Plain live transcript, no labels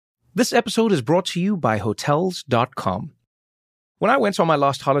This episode is brought to you by Hotels.com. When I went on my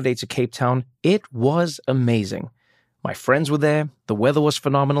last holiday to Cape Town, it was amazing. My friends were there, the weather was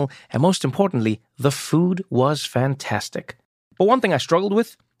phenomenal, and most importantly, the food was fantastic. But one thing I struggled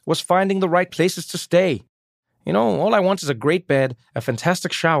with was finding the right places to stay. You know, all I want is a great bed, a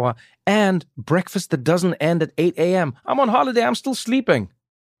fantastic shower, and breakfast that doesn't end at 8 a.m. I'm on holiday, I'm still sleeping.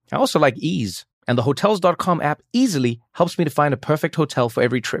 I also like ease, and the Hotels.com app easily helps me to find a perfect hotel for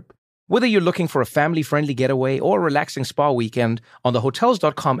every trip. Whether you're looking for a family-friendly getaway or a relaxing spa weekend, on the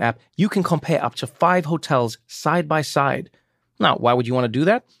Hotels.com app, you can compare up to 5 hotels side by side. Now, why would you want to do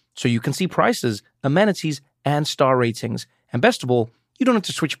that? So you can see prices, amenities, and star ratings. And best of all, you don't have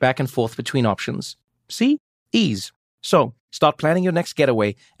to switch back and forth between options. See? Ease. So, start planning your next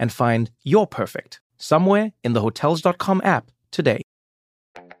getaway and find your perfect somewhere in the Hotels.com app today.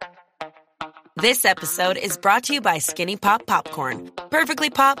 This episode is brought to you by Skinny Pop Popcorn. Perfectly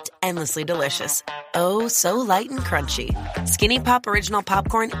popped, endlessly delicious. Oh, so light and crunchy. Skinny Pop Original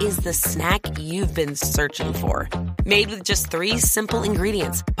Popcorn is the snack you've been searching for. Made with just 3 simple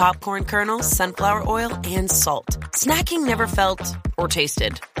ingredients: popcorn kernels, sunflower oil, and salt. Snacking never felt or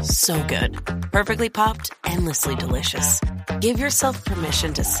tasted so good. Perfectly popped, endlessly delicious. Give yourself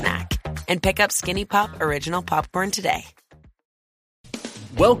permission to snack and pick up Skinny Pop Original Popcorn today.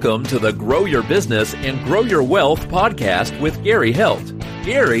 Welcome to the Grow Your Business and Grow Your Wealth podcast with Gary Helt.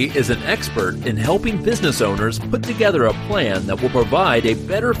 Gary is an expert in helping business owners put together a plan that will provide a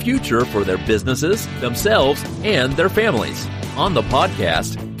better future for their businesses, themselves, and their families. On the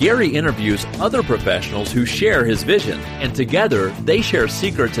podcast, Gary interviews other professionals who share his vision, and together they share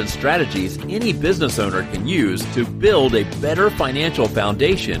secrets and strategies any business owner can use to build a better financial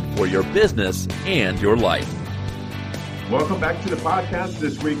foundation for your business and your life. Welcome back to the podcast.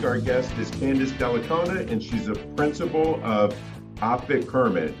 This week, our guest is Candace Dellacona, and she's a principal of Opfit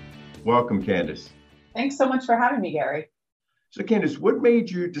Kermit. Welcome, Candace. Thanks so much for having me, Gary. So, Candace, what made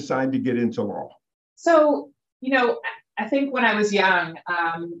you decide to get into law? So, I think when I was young,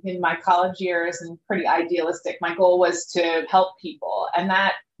 in my college years and pretty idealistic, my goal was to help people. And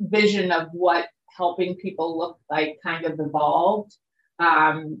that vision of what helping people looked like kind of evolved.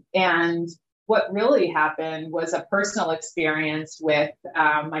 And what really happened was a personal experience with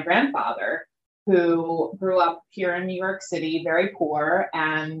my grandfather, who grew up here in New York City, very poor,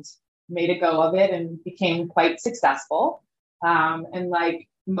 and made a go of it and became quite successful. And like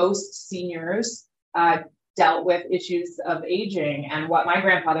most seniors, dealt with issues of aging. And what my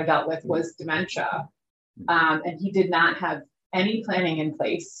grandfather dealt with was dementia. And he did not have any planning in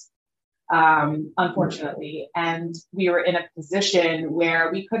place, unfortunately. And we were in a position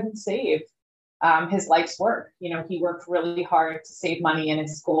where we couldn't save his life's work. He worked really hard to save money, and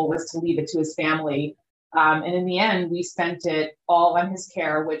his goal was to leave it to his family. And in the end, we spent it all on his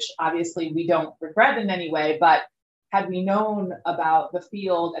care, which obviously we don't regret in any way. But had we known about the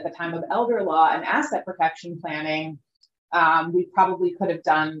field at the time of elder law and asset protection planning, we probably could have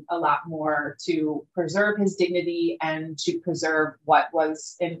done a lot more to preserve his dignity and to preserve what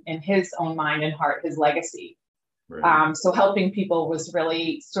was in his own mind and heart, his legacy. Right. So helping people was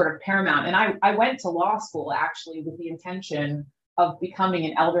really sort of paramount. And I went to law school actually with the intention of becoming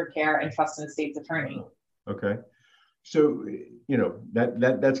an elder care and trust and estates attorney. Okay. So,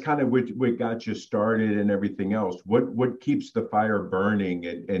 that's kind of what got you started and everything else. What keeps the fire burning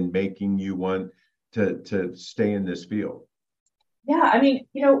and making you want to stay in this field? Yeah, I mean,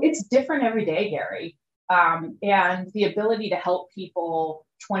 it's different every day, Gary. And the ability to help people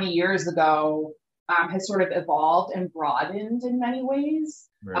 20 years ago has sort of evolved and broadened in many ways.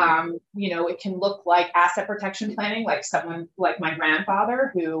 Right. It can look like asset protection planning, like someone like my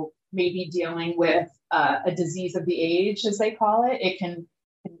grandfather who may be dealing with a disease of the age, as they call it. It can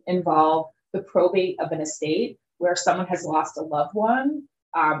involve the probate of an estate where someone has lost a loved one,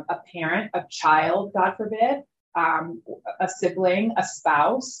 a parent, a child, God forbid, a sibling, a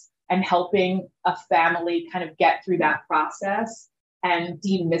spouse, and helping a family kind of get through that process and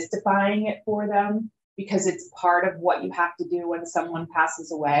demystifying it for them, because it's part of what you have to do when someone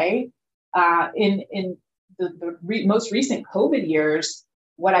passes away. In the most recent COVID years,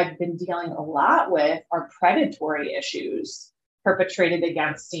 what I've been dealing a lot with are predatory issues perpetrated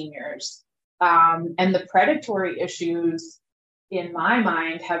against seniors. And the predatory issues, in my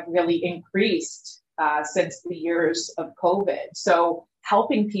mind, have really increased since the years of COVID. So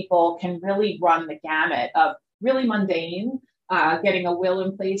helping people can really run the gamut of really mundane, getting a will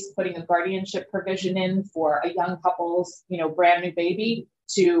in place, putting a guardianship provision in for a young couple's, brand new baby,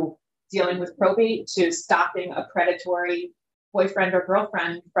 to dealing with probate, to stopping a predatory boyfriend or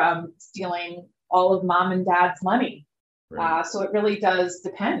girlfriend from stealing all of mom and dad's money. Right. So it really does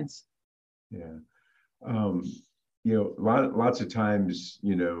depend. Yeah. Um, lots of times,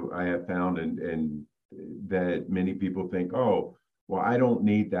 I have found and that many people think, oh, well, I don't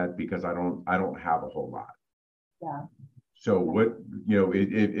need that because I don't have a whole lot. Yeah. So what,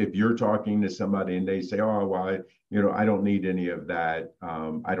 if you're talking to somebody and they say, oh, well, I don't need any of that.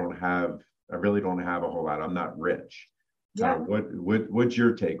 I really don't have a whole lot. I'm not rich. Yeah. What's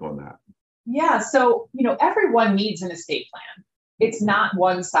your take on that? Yeah. So, everyone needs an estate plan. It's not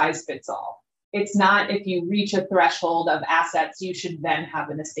one size fits all. It's not if you reach a threshold of assets, you should then have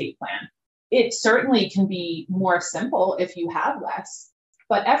an estate plan. It certainly can be more simple if you have less,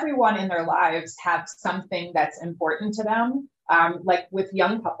 but everyone in their lives have something that's important to them. Like with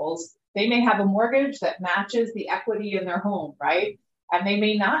young couples, they may have a mortgage that matches the equity in their home, right? And they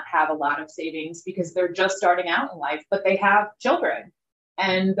may not have a lot of savings because they're just starting out in life, but they have children.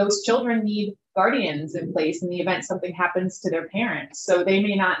 And those children need guardians in place in the event something happens to their parents. So they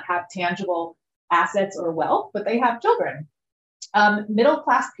may not have tangible assets or wealth, but they have children.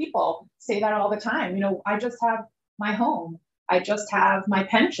 Middle-class people say that all the time. I just have my home. I just have my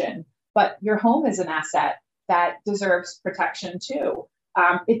pension. But your home is an asset that deserves protection too.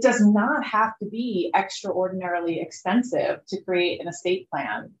 It does not have to be extraordinarily expensive to create an estate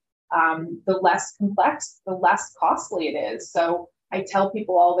plan. The less complex, the less costly it is. So I tell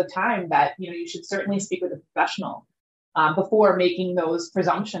people all the time that, you should certainly speak with a professional before making those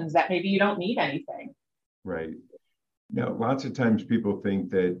presumptions that maybe you don't need anything. Right. Now, lots of times people think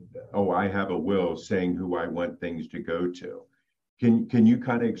that, oh, I have a will saying who I want things to go to. Can you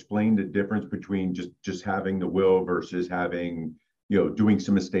kind of explain the difference between just having the will versus having, doing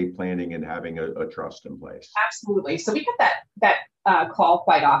some estate planning and having a trust in place? Absolutely. So we get that call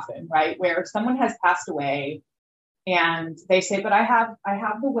quite often, right? Where someone has passed away and they say, but I have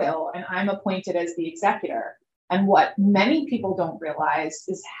the will and I'm appointed as the executor. And what many people don't realize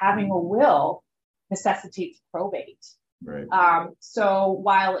is having a will necessitates probate. Right. So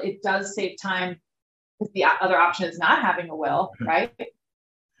while it does save time, because the other option is not having a will, right?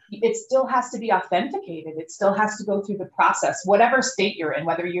 It still has to be authenticated. It still has to go through the process, whatever state you're in,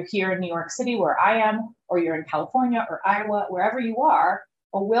 whether you're here in New York City where I am, or you're in California or Iowa, wherever you are,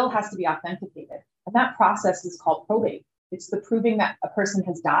 a will has to be authenticated. And that process is called probate. It's the proving that a person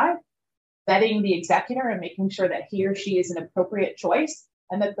has died, vetting the executor and making sure that he or she is an appropriate choice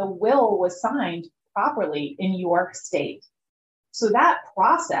and that the will was signed properly in your state. So that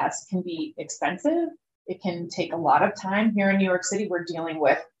process can be expensive. It can take a lot of time. Here in New York City, we're dealing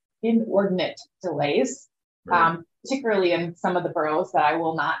with inordinate delays, Right. Particularly in some of the boroughs that I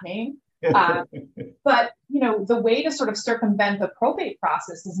will not name. But, the way to sort of circumvent the probate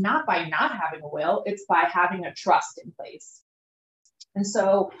process is not by not having a will, it's by having a trust in place. And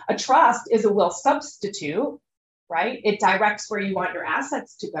so a trust is a will substitute, right? It directs where you want your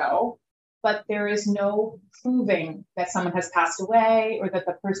assets to go, but there is no proving that someone has passed away or that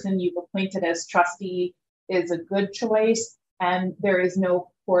the person you've appointed as trustee is a good choice. And there is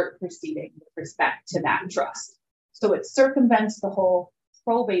no court proceeding with respect to that trust. So it circumvents the whole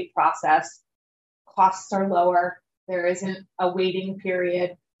probate process. Costs are lower. There isn't a waiting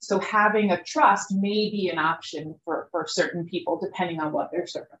period. So having a trust may be an option for certain people, depending on what their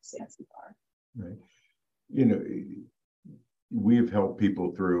circumstances are. Right. We've helped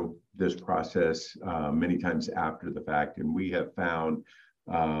people through this process many times after the fact, and we have found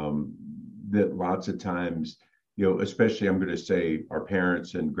that lots of times, especially I'm going to say our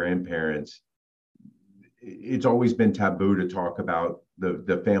parents and grandparents, it's always been taboo to talk about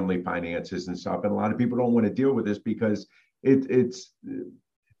the family finances and stuff. And a lot of people don't want to deal with this because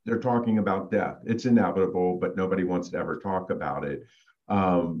they're talking about death. It's inevitable, but nobody wants to ever talk about it.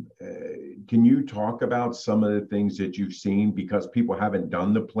 Can you talk about some of the things that you've seen because people haven't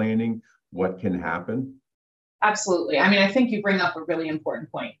done the planning, what can happen? Absolutely. I mean, I think you bring up a really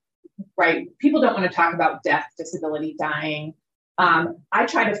important point, right? People don't want to talk about death, disability, dying. I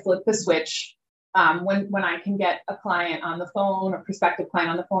try to flip the switch when I can get a client on the phone or prospective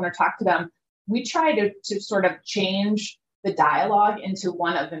client on the phone or talk to them. We try to sort of change the dialogue into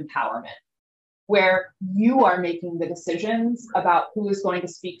one of empowerment, where you are making the decisions about who is going to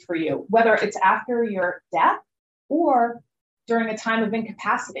speak for you, whether it's after your death or during a time of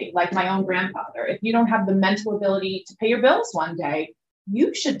incapacity, like my own grandfather. If you don't have the mental ability to pay your bills one day,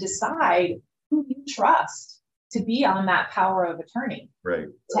 you should decide who you trust to be on that power of attorney, right,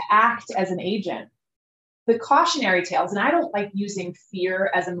 to act as an agent. The cautionary tales, and I don't like using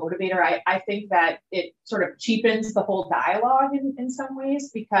fear as a motivator. I think that it sort of cheapens the whole dialogue in some ways,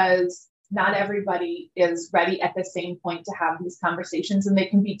 because not everybody is ready at the same point to have these conversations, and they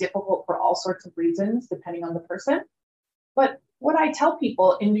can be difficult for all sorts of reasons, depending on the person. But what I tell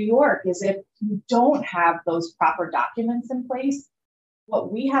people in New York is if you don't have those proper documents in place,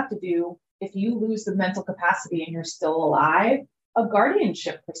 what we have to do, if you lose the mental capacity and you're still alive, a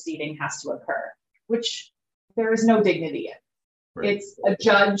guardianship proceeding has to occur, which there is no dignity in. Right. It's a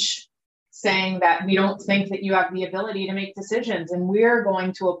judge saying that we don't think that you have the ability to make decisions, and we're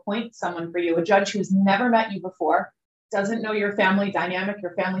going to appoint someone for you, a judge who's never met you before, doesn't know your family dynamic,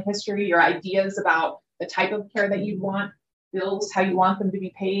 your family history, your ideas about the type of care that you'd want, bills, how you want them to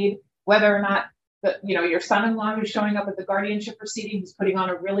be paid, whether or not your son-in-law who's showing up at the guardianship proceeding, who's putting on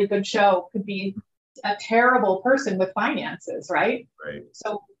a really good show, could be a terrible person with finances, right? Right.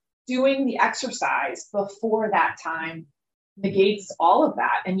 So doing the exercise before that time negates all of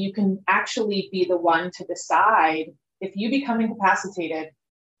that. And you can actually be the one to decide if you become incapacitated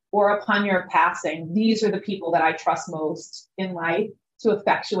or upon your passing, these are the people that I trust most in life to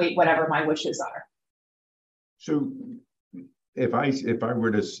effectuate whatever my wishes are. So if I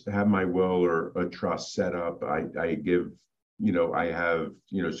were to have my will or a trust set up, I give, I have,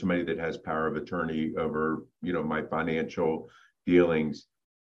 somebody that has power of attorney over, my financial dealings.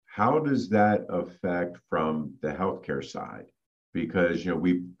 How does that affect from the healthcare side? Because,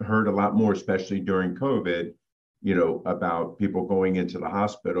 we've heard a lot more, especially during COVID, about people going into the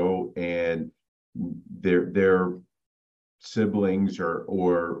hospital and their siblings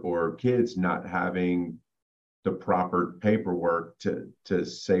or kids not having the proper paperwork to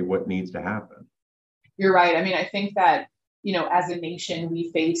say what needs to happen. You're right. I mean, I think that, as a nation,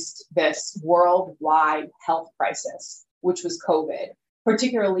 we faced this worldwide health crisis, which was COVID,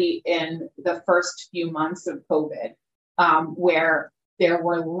 particularly in the first few months of COVID, where there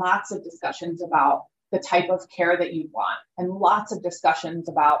were lots of discussions about the type of care that you want and lots of discussions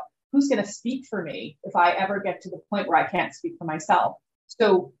about who's going to speak for me if I ever get to the point where I can't speak for myself.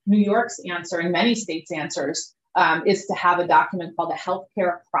 So New York's answer and many states' answers is to have a document called a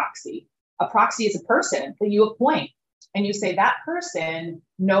healthcare proxy. A proxy is a person that you appoint, and you say that person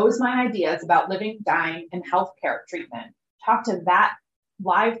knows my ideas about living, dying, and healthcare treatment. Talk to that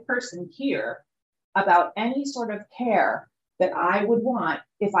live person here about any sort of care that I would want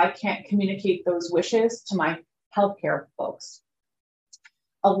if I can't communicate those wishes to my healthcare folks.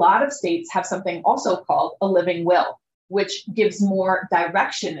 A lot of states have something also called a living will, which gives more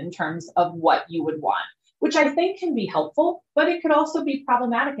direction in terms of what you would want, which I think can be helpful, but it could also be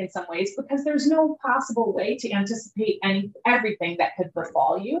problematic in some ways because there's no possible way to anticipate everything that could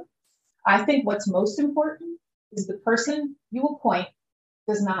befall you. I think what's most important is the person you appoint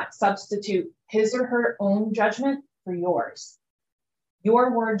does not substitute his or her own judgment for yours.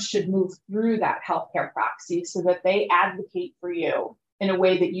 Your words should move through that healthcare proxy so that they advocate for you in a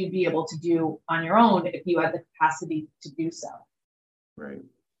way that you'd be able to do on your own if you had the capacity to do so. Right.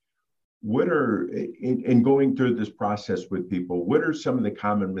 What are, in going through this process with people, what are some of the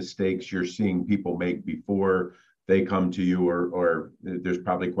common mistakes you're seeing people make before they come to you, or there's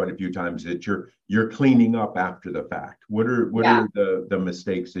probably quite a few times that you're cleaning up after the fact? What are the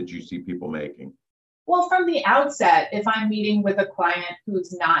mistakes that you see people making? Well, from the outset, if I'm meeting with a client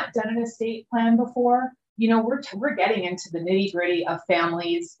who's not done an estate plan before, we're getting into the nitty gritty of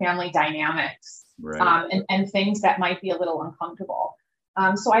families, family dynamics, right. and things that might be a little uncomfortable.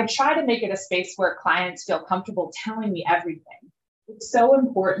 So I try to make it a space where clients feel comfortable telling me everything. It's so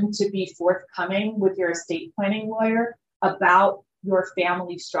important to be forthcoming with your estate planning lawyer about your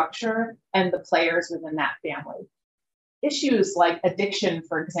family structure and the players within that family. Issues like addiction,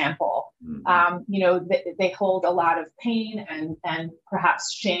 for example, they hold a lot of pain and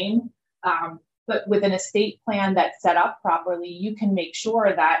perhaps shame. But with an estate plan that's set up properly, you can make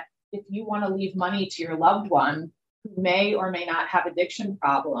sure that if you want to leave money to your loved one who may or may not have addiction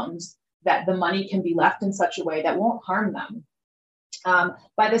problems, that the money can be left in such a way that won't harm them.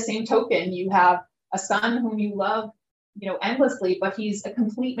 By the same token, you have a son whom you love, endlessly, but he's a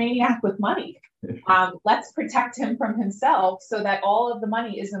complete maniac with money. Let's protect him from himself so that all of the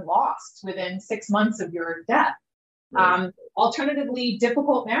money isn't lost within 6 months of your death. Right. Alternatively,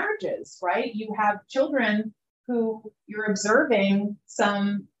 difficult marriages, right? You have children who you're observing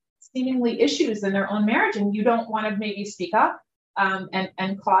some seemingly issues in their own marriage, and you don't want to maybe speak up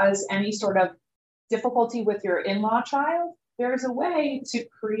and cause any sort of difficulty with your in-law child. There's a way to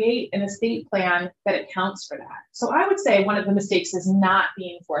create an estate plan that accounts for that. So I would say one of the mistakes is not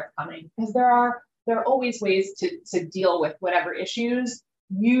being forthcoming, because there are always ways to deal with whatever issues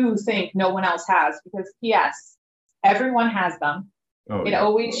you think no one else has, because P.S., everyone has them. Oh, it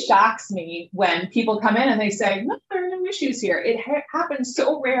always shocks me when people come in and they say, no, there are no issues here. It happens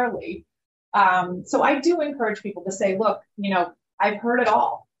so rarely. So I do encourage people to say, look, I've heard it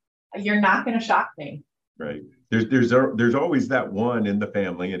all. You're not going to shock me. Right. There's always that one in the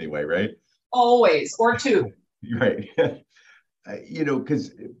family anyway, right? Always, or two. Right.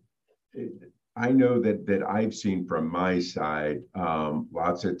 Because I know that I've seen from my side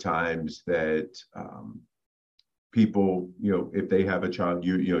lots of times that people, if they have a child,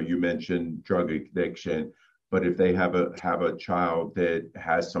 you mentioned drug addiction, but if they have a child that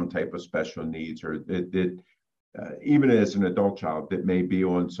has some type of special needs, or that even as an adult child that may be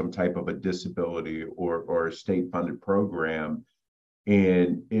on some type of a disability or a state funded program,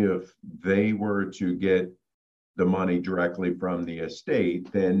 and if they were to get the money directly from the estate,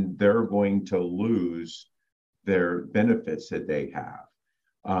 then they're going to lose their benefits that they have.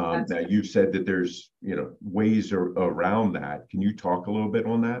 Now, you've said that there's ways around that. Can you talk a little bit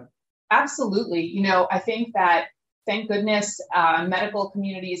on that? Absolutely. I think that, thank goodness, medical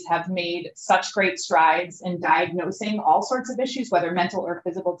communities have made such great strides in diagnosing all sorts of issues, whether mental or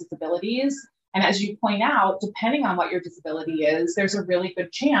physical disabilities. And as you point out, depending on what your disability is, there's a really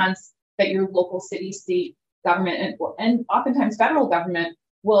good chance that your local city, state government, and oftentimes federal government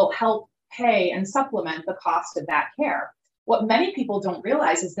will help pay and supplement the cost of that care. What many people don't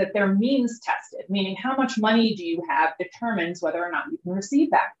realize is that they're means tested, meaning how much money do you have determines whether or not you can receive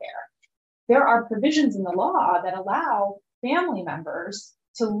that care. There are provisions in the law that allow family members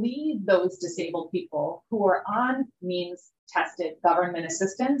to leave those disabled people who are on means tested government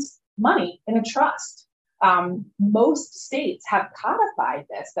assistance money in a trust. Most states have codified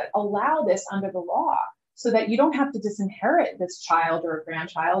this, that allow this under the law, so that you don't have to disinherit this child or a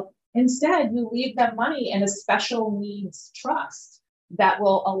grandchild. Instead, you leave them money in a special needs trust that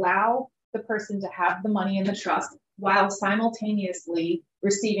will allow the person to have the money in the trust while simultaneously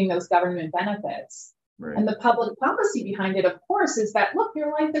receiving those government benefits. Right. And the public policy behind it, of course, is that, look,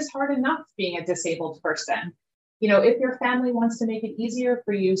 your life is hard enough being a disabled person. If your family wants to make it easier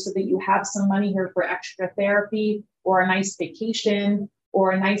for you so that you have some money here for extra therapy or a nice vacation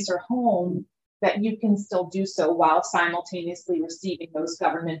or a nicer home, that you can still do so while simultaneously receiving those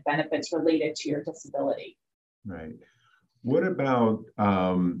government benefits related to your disability. Right. What about,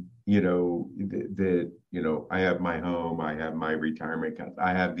 I have my home, I have my retirement account,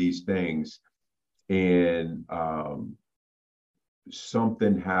 I have these things, and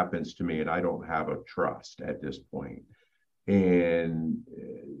something happens to me and I don't have a trust at this point. And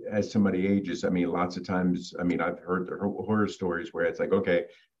as somebody ages, lots of times, I've heard the horror stories where it's like, okay,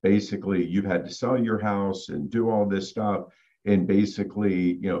 basically you've had to sell your house and do all this stuff and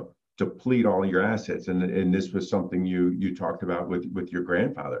basically, deplete all your assets. And this was something you talked about with your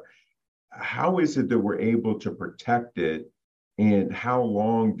grandfather. How is it that we're able to protect it? And how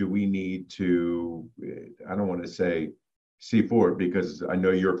long do we need to, I don't want to say see forward, because I know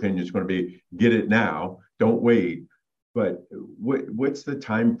your opinion is going to be get it now, don't wait. But what's the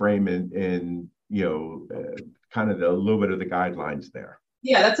time frame and kind of a little bit of the guidelines there?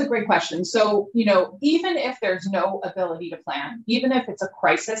 Yeah, that's a great question. So, even if there's no ability to plan, even if it's a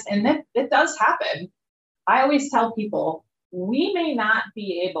crisis, and that it does happen, I always tell people, we may not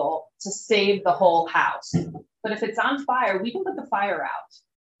be able to save the whole house, but if it's on fire, we can put the fire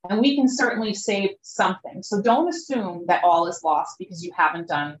out and we can certainly save something. So don't assume that all is lost because you haven't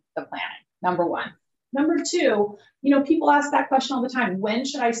done the planning, number one. Number two, people ask that question all the time. When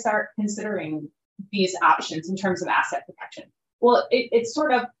should I start considering these options in terms of asset protection? Well, it's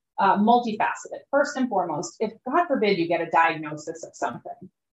sort of multifaceted. First and foremost, if God forbid you get a diagnosis of something,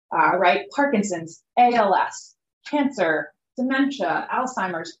 right? Parkinson's, ALS, cancer, dementia,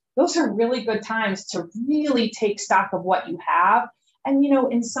 Alzheimer's, those are really good times to really take stock of what you have. And,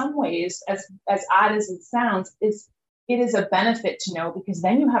 in some ways, as odd as it sounds, it is a benefit to know, because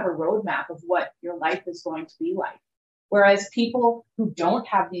then you have a roadmap of what your life is going to be like. Whereas people who don't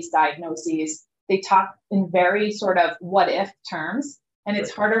have these diagnoses, they talk in very sort of what if terms, and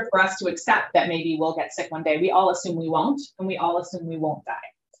it's harder for us to accept that maybe we'll get sick one day. We all assume we won't, and we all assume we won't die.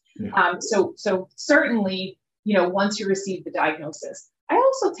 Yeah. So certainly, once you receive the diagnosis, I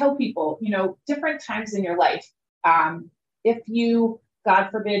also tell people, different times in your life, if you, God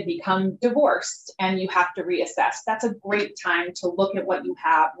forbid, become divorced and you have to reassess, that's a great time to look at what you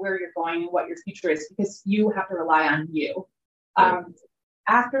have, where you're going, and what your future is, because you have to rely on you.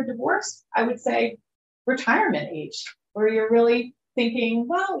 After divorce, I would say retirement age, where you're really thinking,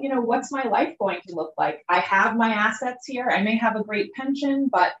 well, what's my life going to look like? I have my assets here. I may have a great pension,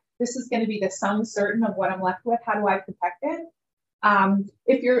 but this is going to be the sum certain of what I'm left with. How do I protect it?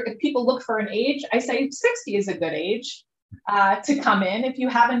 If people look for an age, I say 60 is a good age to come in if you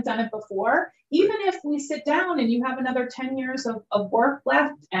haven't done it before. Even if we sit down and you have another 10 years of work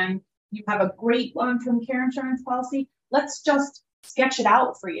left and you have a great long-term care insurance policy, let's just sketch it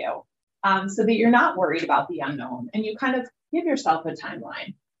out for you. so that you're not worried about the unknown and you kind of give yourself a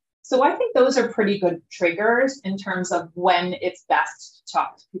timeline. So I think those are pretty good triggers in terms of when it's best to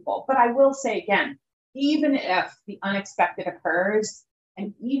talk to people. But I will say again, even if the unexpected occurs,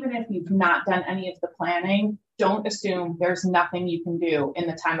 and even if you've not done any of the planning, don't assume there's nothing you can do in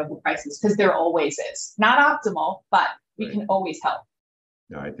the time of a crisis, because there always is. Not optimal, but we can always help.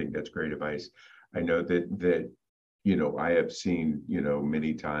 No, I think that's great advice. I know that I have seen,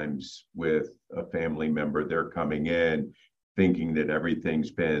 many times with a family member, they're coming in thinking that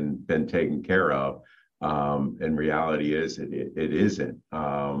everything's been taken care of. And reality is it isn't.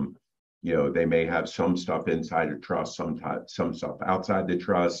 They may have some stuff inside a trust, some stuff outside the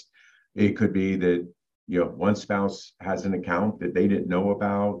trust. It could be that, one spouse has an account that they didn't know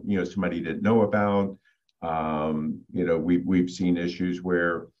about, somebody didn't know about. We've seen issues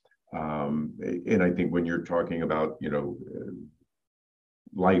where, and I think when you're talking about,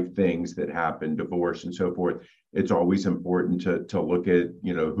 life things that happen, divorce and so forth, it's always important to look at,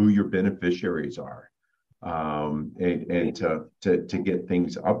 who your beneficiaries are, and to get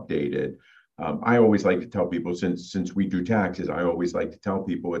things updated. I always like to tell people, since we do taxes, I always like to tell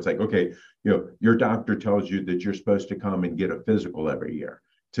people, it's like, okay, your doctor tells you that you're supposed to come and get a physical every year.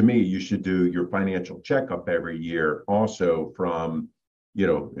 To me, you should do your financial checkup every year also, from,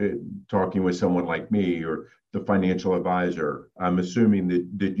 talking with someone like me or the financial advisor. I'm assuming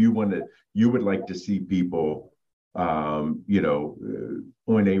that you would like to see people, on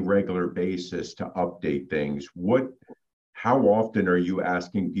a regular basis to update things. How often are you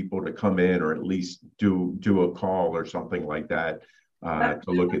asking people to come in, or at least do a call or something like that, to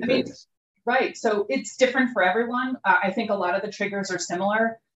look at things? Right. So it's different for everyone. I think a lot of the triggers are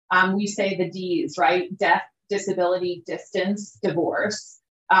similar. We say the D's, right? Death, disability, distance, divorce.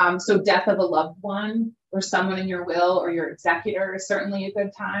 So death of a loved one or someone in your will or your executor is certainly a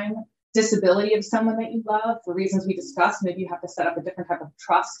good time. Disability of someone that you love, for reasons we discussed. Maybe you have to set up a different type of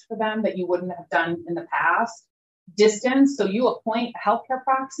trust for them that you wouldn't have done in the past. Distance, so you appoint a healthcare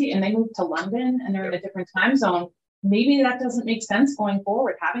proxy and they move to London and they're in a different time zone. Maybe that doesn't make sense going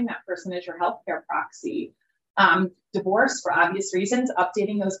forward, having that person as your healthcare proxy. Divorce, for obvious reasons,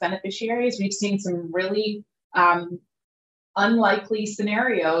 updating those beneficiaries. We've seen some really unlikely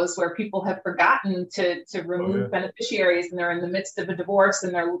scenarios where people have forgotten to remove beneficiaries and they're in the midst of a divorce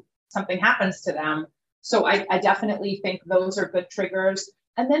and something happens to them. So I definitely think those are good triggers.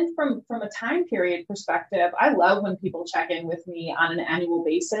 And then from a time period perspective, I love when people check in with me on an annual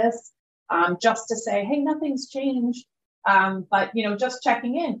basis, just to say, hey, nothing's changed. But, just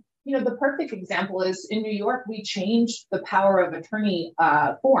checking in. The perfect example is in New York, we changed the power of attorney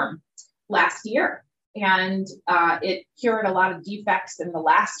form last year. And it cured a lot of defects in the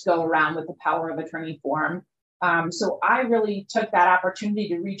last go around with the power of attorney form. So I really took that opportunity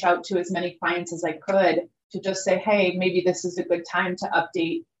to reach out to as many clients as I could to just say, hey, maybe this is a good time to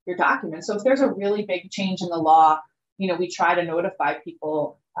update your documents. So if there's a really big change in the law, we try to notify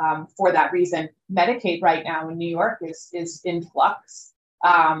people for that reason. Medicaid right now in New York is in flux.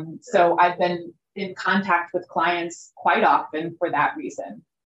 So I've been in contact with clients quite often for that reason.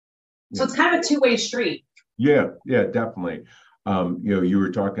 So it's kind of a two-way street. Yeah, definitely. You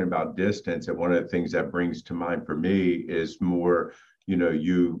were talking about distance, and one of the things that brings to mind for me is more,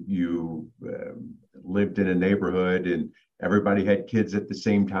 you lived in a neighborhood and everybody had kids at the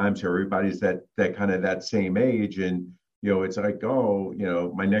same time. So everybody's that kind of that same age. And, it's like,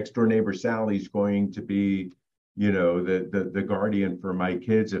 my next door neighbor, Sally's going to be, the guardian for my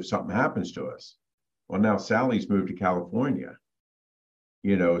kids if something happens to us. Well, now Sally's moved to California,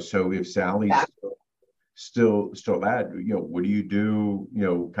 so if Sally's still that, what do you do,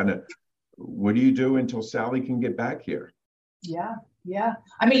 what do you do until Sally can get back here? Yeah.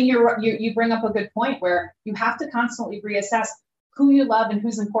 I mean, you bring up a good point where you have to constantly reassess who you love and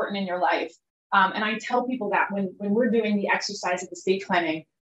who's important in your life. And I tell people that when we're doing the exercise of estate planning,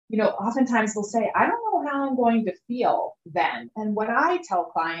 oftentimes they'll say, I don't know how I'm going to feel then. And what I tell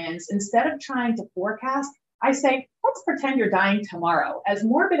clients, instead of trying to forecast, I say, let's pretend you're dying tomorrow. As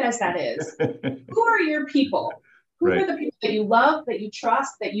morbid as that is, who are your people? Who are the people that you love, that you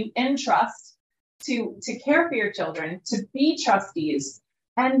trust, that you entrust to care for your children, to be trustees?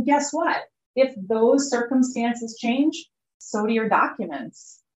 And guess what? If those circumstances change, so do your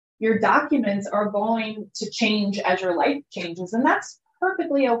documents. Your documents are going to change as your life changes, and that's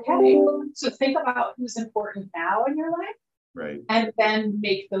perfectly okay. So think about who's important now in your life. Right. And then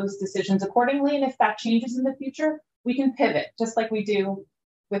make those decisions accordingly. And if that changes in the future, we can pivot just like we do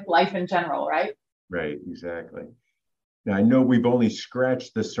with life in general, right? Right, exactly. Now, I know we've only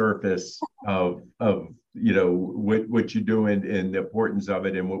scratched the surface of what you do and the importance of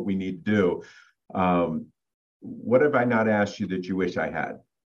it and what we need to do. What have I not asked you that you wish I had?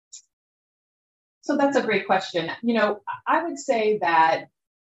 So that's a great question. I would say that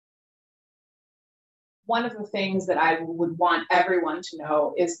one of the things that I would want everyone to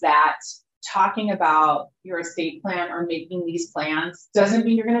know is that talking about your estate plan or making these plans doesn't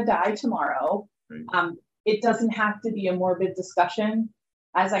mean you're going to die tomorrow. Right. It doesn't have to be a morbid discussion.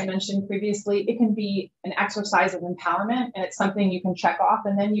 As I mentioned previously, it can be an exercise of empowerment, and it's something you can check off,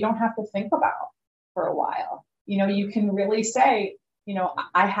 and then you don't have to think about for a while. You can really say,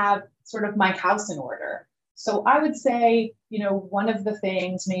 I have sort of my house in order. So I would say, one of the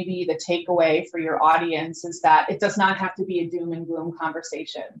things, maybe the takeaway for your audience is that it does not have to be a doom and gloom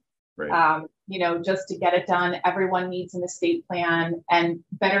conversation. Right. Just to get it done, everyone needs an estate plan, and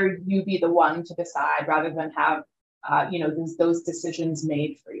better you be the one to decide rather than have, those decisions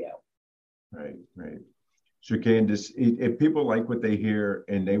made for you. Right. So Candace, if people like what they hear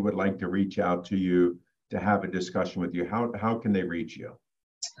and they would like to reach out to you to have a discussion with you, how can they reach you?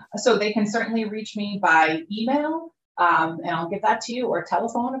 So they can certainly reach me by email, and I'll get that to you, or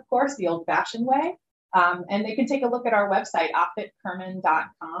telephone, of course, the old-fashioned way. And they can take a look at our website,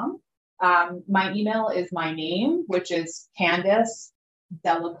 offitkerman.com. My email is my name, which is Candace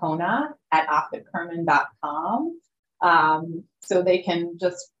Dellacona at offitkerman.com. So they can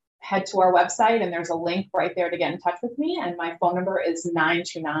just head to our website, and there's a link right there to get in touch with me. And my phone number is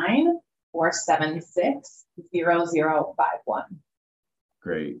 929-476-0051.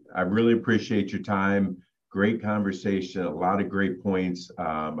 Great. I really appreciate your time. Great conversation, a lot of great points.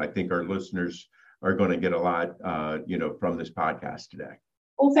 I think our listeners are going to get a lot, from this podcast today.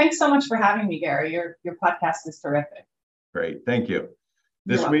 Well, thanks so much for having me, Gary. Your podcast is terrific. Great. Thank you.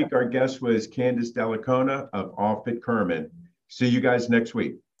 This week, our guest was Candace Dellacona of Offit Kerman. See you guys next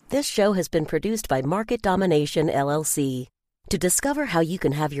week. This show has been produced by Market Domination, LLC. To discover how you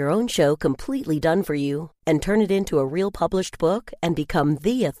can have your own show completely done for you and turn it into a real published book and become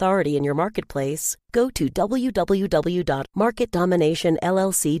the authority in your marketplace, go to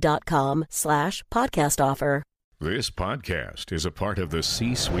www.marketdominationllc.com/podcast offer. This podcast is a part of the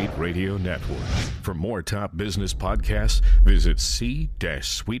C-Suite Radio Network. For more top business podcasts, visit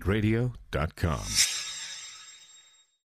c-suiteradio.com.